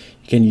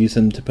 You can use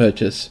them to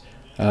purchase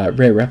rare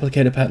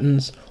replicator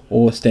patterns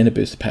or standard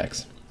booster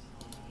packs.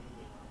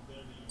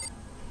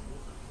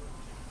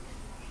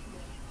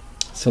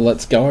 So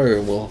let's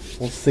go. We'll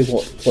see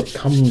what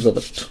comes of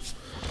it.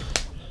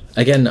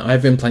 Again,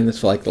 I've been playing this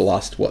for like the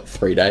last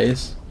 3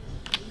 days,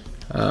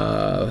 3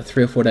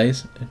 or 4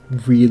 days.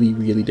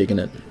 Really digging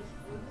it.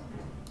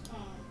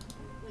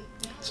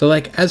 So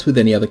like as with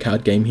any other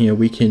card game here,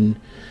 we can,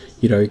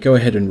 you know, go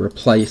ahead and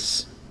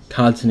replace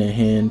cards in our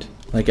hand,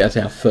 like as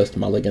our first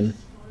mulligan.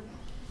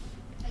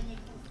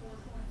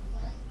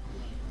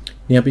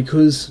 Now,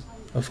 because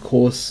of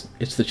course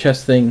it's the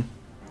chess thing,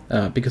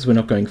 because we're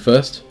not going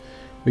first,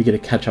 we get a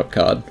catch-up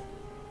card,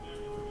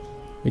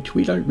 which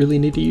we don't really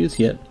need to use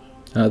yet.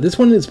 This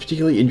one is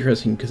particularly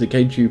interesting because it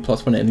gives you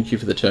 +1 energy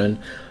for the turn,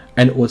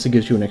 and it also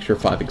gives you an extra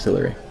 5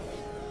 auxiliary,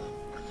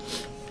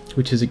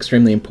 which is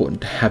extremely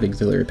important to have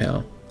auxiliary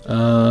power.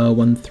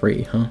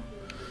 1/3, huh?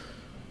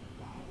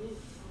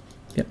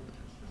 Yep.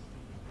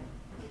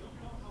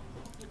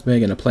 We're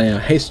going to play our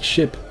haste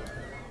ship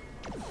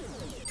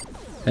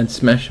and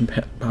smash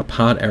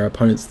apart our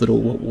opponent's little,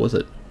 what was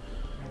it?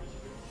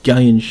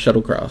 Galleon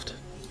shuttlecraft.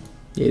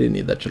 Yeah, you didn't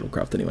need that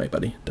shuttlecraft anyway,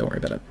 buddy. Don't worry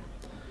about it.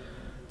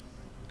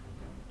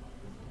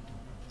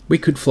 We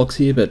could Flox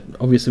here, but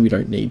obviously we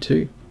don't need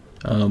to.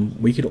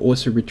 We could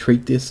also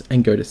retreat this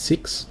and go to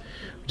 6,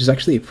 which is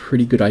actually a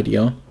pretty good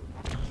idea.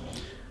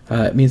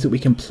 It means that we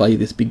can play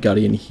this big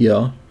Guardian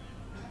here.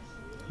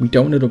 We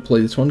don't want to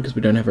deploy this one because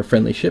we don't have a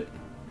friendly ship.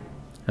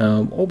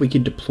 Or we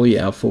could deploy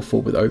our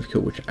 4/4 with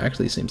Overkill, which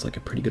actually seems like a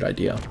pretty good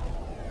idea.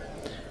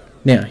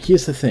 Now,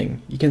 here's the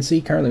thing. You can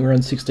see currently we're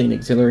on 16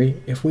 auxiliary.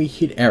 If we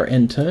hit our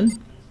end turn,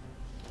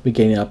 we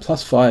gain our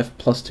 +5,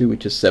 +2,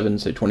 which is 7,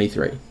 so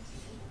 23.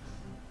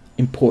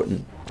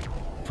 Important.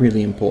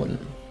 Really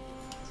important.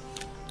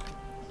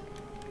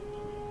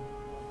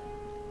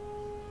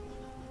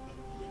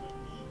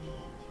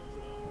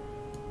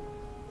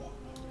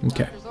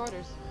 Okay.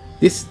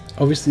 This,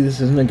 obviously this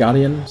isn't a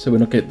Guardian, so we're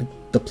not getting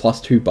the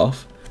 +2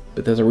 buff,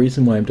 but there's a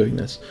reason why I'm doing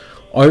this.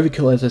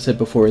 Overkill, as I said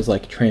before, is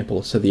like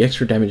trample, so the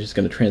extra damage is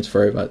going to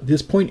transfer over. At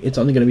this point, it's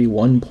only going to be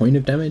 1 point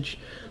of damage,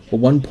 but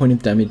 1 point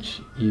of damage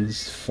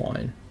is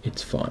fine.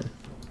 It's fine.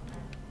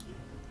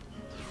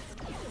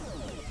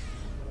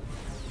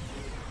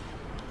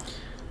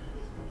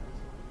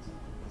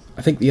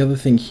 I think the other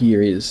thing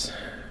here is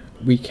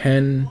we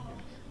can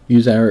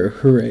use our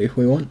Hooray if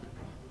we want,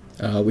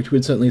 which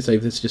would certainly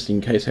save this just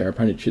in case our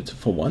opponent shoots it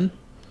for 1.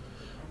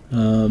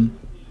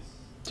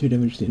 2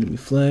 damage to the enemy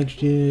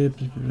flagship,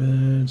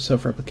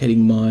 self-replicating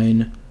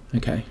mine.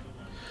 Okay,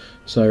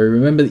 so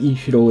remember that you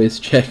should always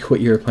check what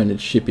your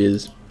opponent's ship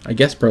is. I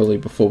guess probably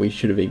before we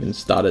should have even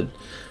started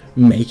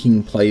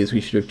making plays,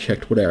 we should have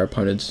checked what our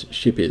opponent's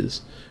ship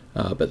is,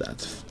 but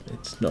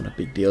it's not a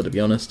big deal, to be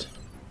honest.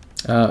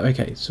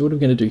 Okay, so what are we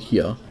going to do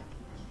here?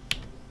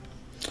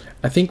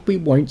 I think we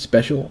won't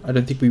special. I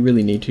don't think we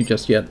really need to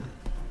just yet.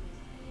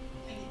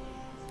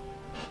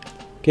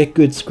 Get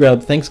good,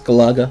 scrub. Thanks,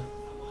 Galaga.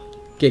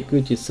 Get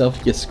good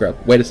yourself, you scrub.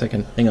 Wait a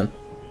second, hang on.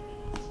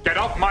 Get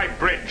off my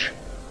bridge!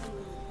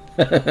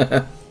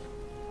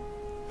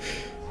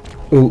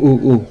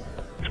 Ooh.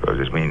 I suppose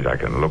this means I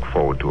can look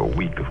forward to a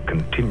week of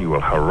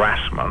continual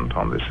harassment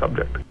on this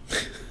subject.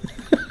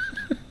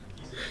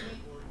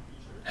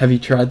 Have you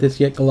tried this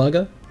yet,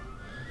 Galaga?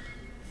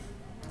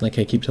 Like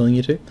I keep telling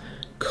you to.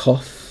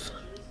 Cough.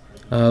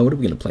 What are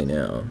we going to play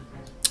now?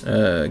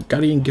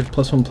 Guardian, give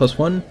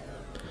 +1/+1.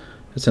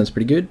 That sounds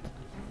pretty good.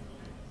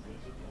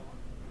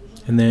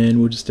 And then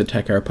we'll just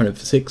attack our opponent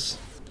for 6.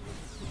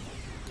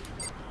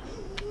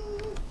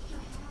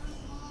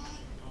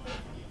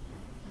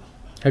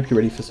 Hope you're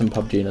ready for some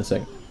PUBG in a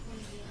sec.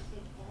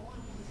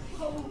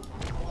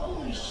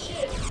 Holy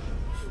shit!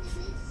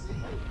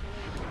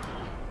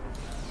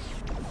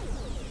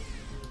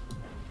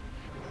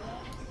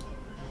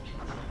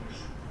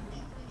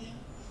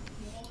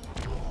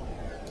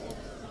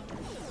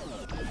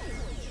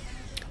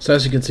 So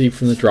as you can see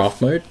from the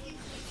draft mode,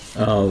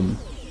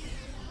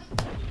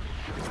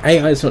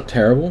 AI is not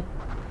terrible.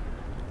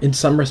 In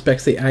some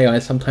respects, the AI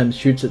sometimes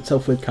shoots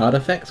itself with card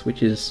effects,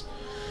 which is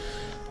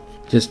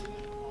just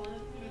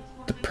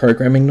the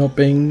programming not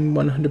being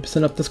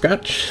 100% up to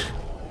scratch,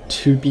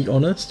 to be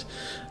honest.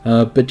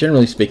 But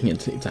generally speaking,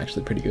 it's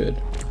actually pretty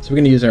good. So we're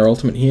going to use our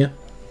ultimate here.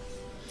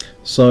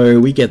 So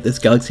we get this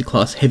Galaxy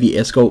class Heavy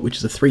Escort, which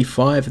is a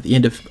 3/5. At the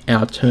end of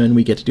our turn,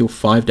 we get to deal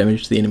 5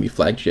 damage to the enemy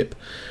flagship,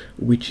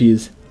 which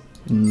is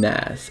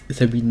nice. It's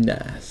very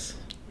nice.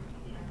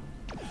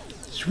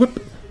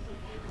 Swoop.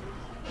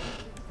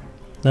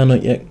 No,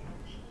 not yet.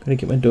 Gotta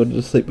get my daughter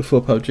to sleep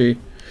before PUBG.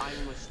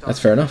 That's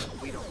fair enough.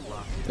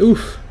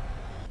 Oof.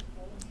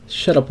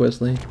 Shut up,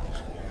 Wesley.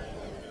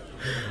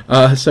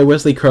 So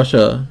Wesley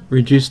Crusher,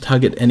 reduce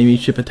target enemy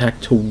ship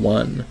attack to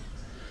 1.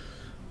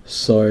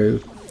 So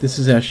this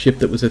is our ship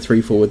that was a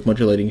 3/4 with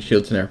modulating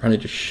shields, and our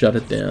opponent just shut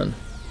it down.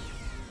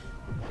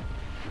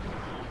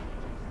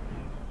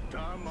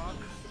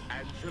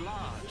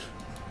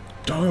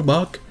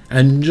 Darmok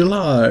and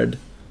Gillard.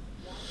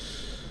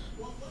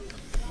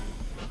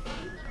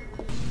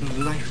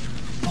 Life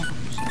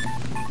forms,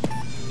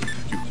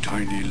 you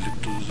tiny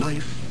little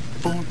life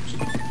forms,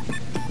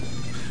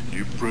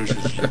 you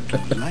precious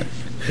little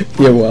life.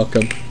 You're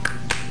welcome.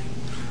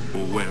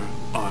 Where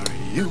are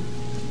you?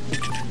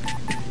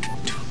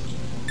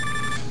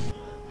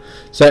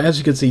 So as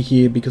you can see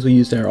here, because we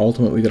used our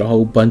ultimate, we got a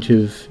whole bunch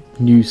of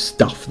new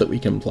stuff that we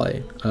can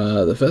play.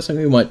 The first thing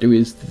we might do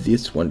is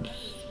this one.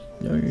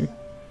 No.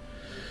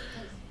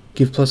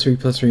 Give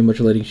 +3/+3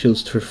 modulating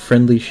shields to a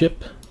friendly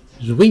ship.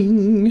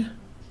 Zwing!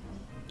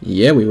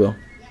 Yeah, we will.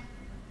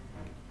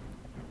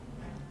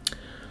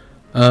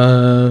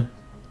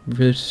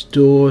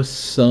 Restore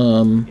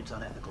some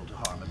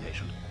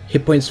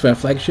hit points to our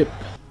flagship.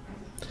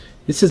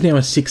 This is now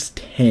a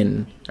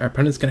 6/10. Our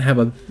opponent's going to have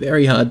a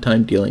very hard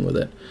time dealing with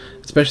it,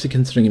 especially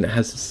considering it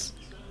has this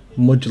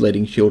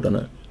modulating shield on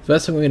it.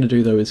 First thing we're going to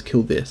do though is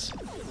kill this,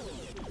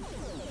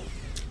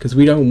 because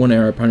we don't want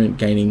our opponent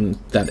gaining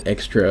that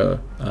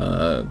extra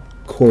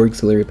core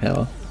auxiliary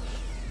power.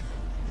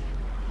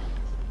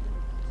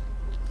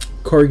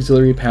 Core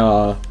auxiliary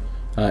power,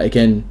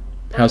 again,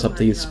 powers up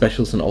these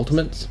specials and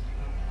ultimates.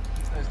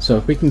 So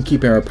if we can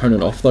keep our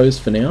opponent off those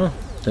for now,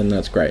 then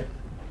that's great.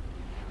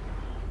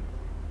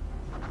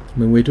 I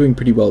mean, we're doing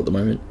pretty well at the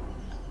moment.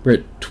 We're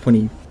at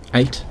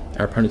 28,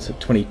 our opponent's at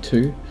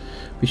 22.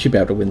 We should be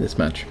able to win this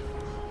match.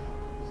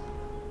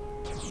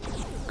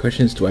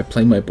 Question is, do I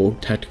play my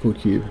board tactical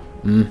cube?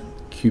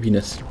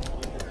 Cubiness.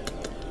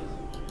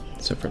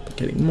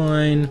 Self-replicating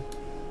mine.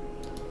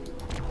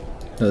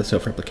 Another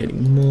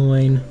self-replicating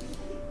mine.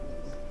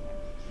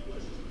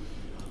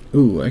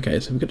 Ooh, okay,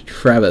 so we've got a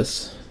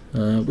Travis,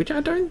 which I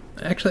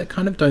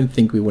kind of don't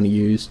think we want to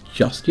use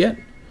just yet.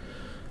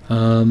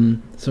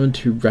 Summon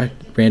to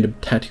random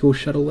tactical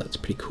shuttle, that's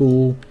pretty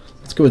cool.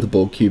 Let's go with the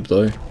Borg cube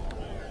though.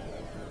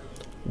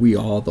 We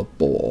are the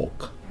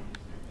Borg.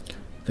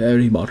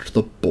 Very much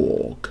the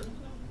Borg.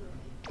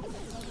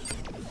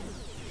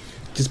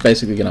 just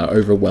basically going to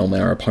overwhelm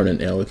our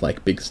opponent now with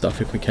like big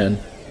stuff if we can.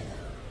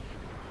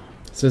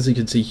 So as you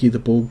can see here, the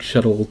Borg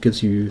shuttle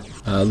gives you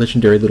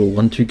legendary little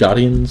 1/2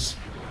 Guardians,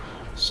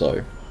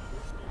 so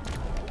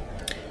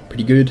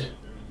pretty good.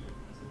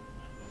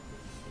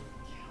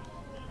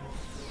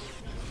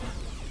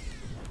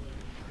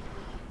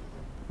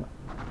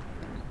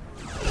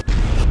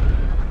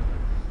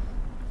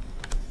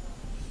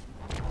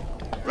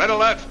 Red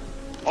alert!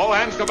 All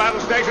hands to battle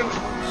stations!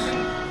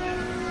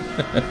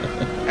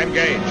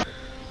 Engage!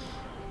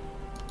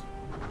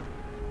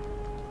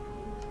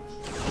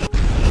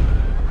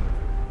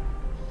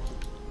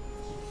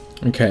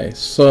 Okay,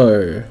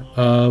 so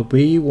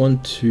we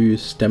want to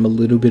stem a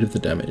little bit of the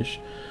damage.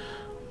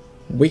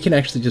 We can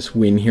actually just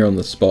win here on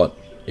the spot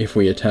if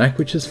we attack,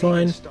 which is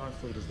fine.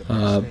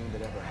 I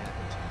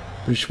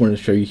just wanted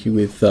to show you here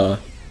with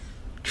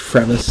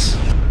Travis,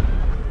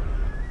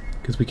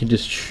 because we can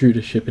just shoot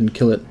a ship and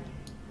kill it.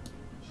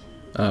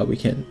 We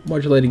can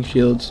modulating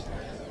shields,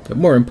 but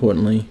more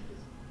importantly,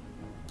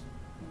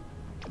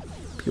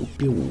 pew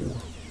pew,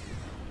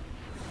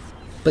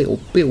 pew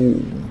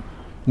pew,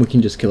 we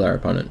can just kill our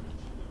opponent.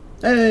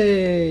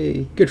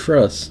 Hey, good for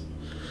us.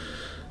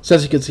 So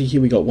as you can see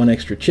here, we got one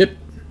extra chip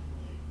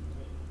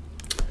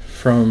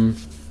from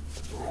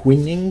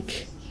winning,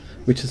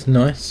 which is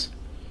nice.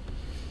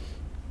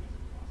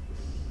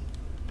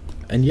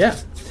 And yeah,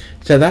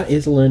 so that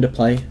is learn to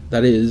play.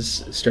 That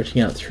is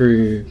stretching out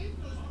through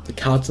the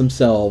cards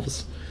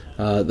themselves,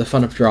 the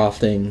fun of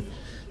drafting,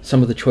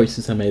 some of the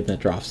choices I made in that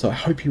draft. So I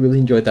hope you really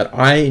enjoyed that.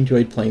 I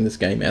enjoyed playing this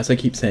game. As I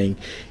keep saying,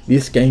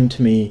 this game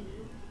to me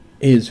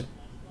is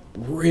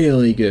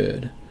really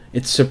good.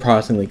 It's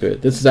surprisingly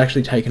good. This is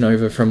actually taken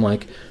over from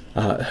like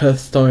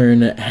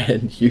Hearthstone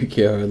and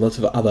Yu-Gi-Oh! And lots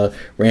of other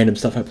random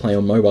stuff I play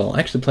on mobile. I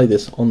actually play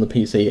this on the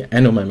PC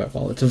and on my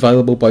mobile. It's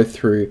available both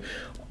through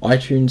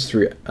iTunes,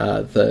 through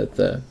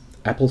the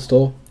Apple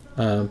Store,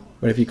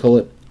 whatever you call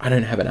it. I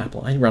don't have an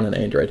Apple, I run an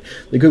Android.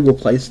 The Google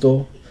Play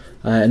Store,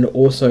 and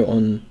also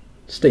on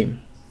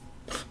Steam.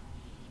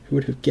 Who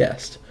would have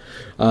guessed?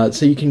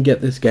 So you can get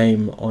this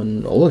game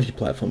on all of your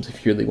platforms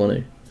if you really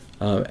want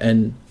to.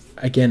 And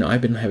again, I've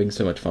been having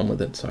so much fun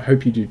with it, so I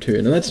hope you do too.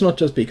 And that's not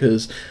just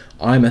because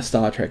I'm a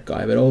Star Trek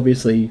guy, but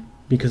obviously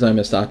because I'm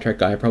a Star Trek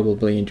guy, I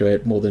probably enjoy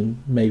it more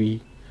than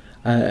maybe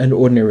an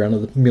ordinary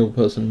run-of-the-mill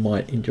person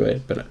might enjoy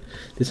it. But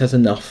this has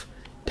enough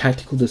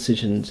tactical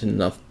decisions and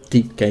enough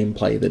deep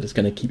gameplay that is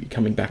going to keep you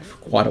coming back for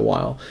quite a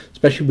while,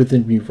 especially with the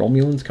new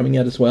Romulans coming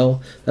out as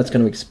well. That's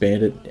going to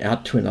expand it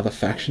out to another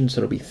faction, so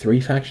it'll be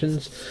 3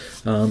 factions.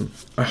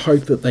 I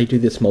hope that they do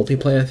this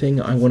multiplayer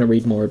thing. I want to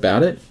read more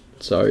about it,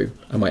 so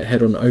I might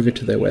head on over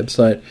to their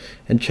website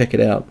and check it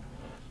out.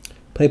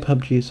 Play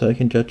PUBG so I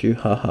can judge you,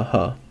 ha ha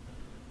ha.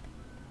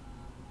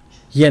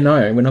 Yeah,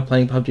 no, we're not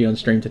playing PUBG on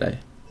stream today.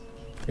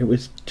 It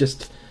was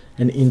just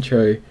an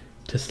intro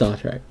to Star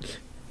Trek.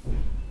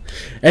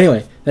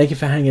 Anyway, thank you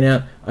for hanging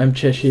out. I'm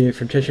Cheshire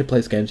from Cheshire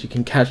Plays Games. You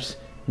can catch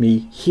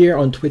me here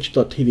on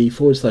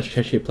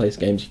twitch.tv/Cheshire Plays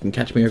Games. You can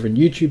catch me over on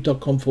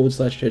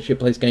youtube.com/Cheshire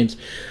Plays Games.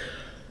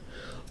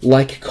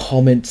 Like,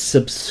 comment,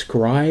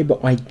 subscribe,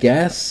 I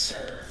guess.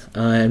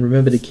 And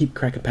remember to keep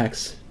cracker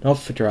packs, not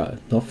for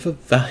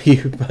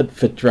value, but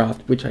for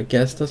draft, which I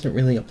guess doesn't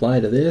really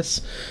apply to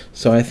this.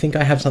 So I think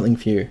I have something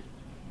for you.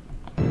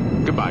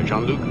 Goodbye,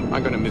 Jean-Luc.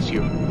 I'm going to miss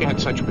you. You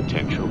had such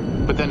potential.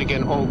 But then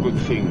again, all good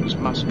things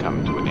must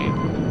come to an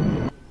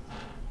end.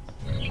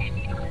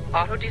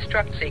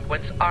 Auto-destruct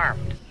sequence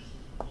armed.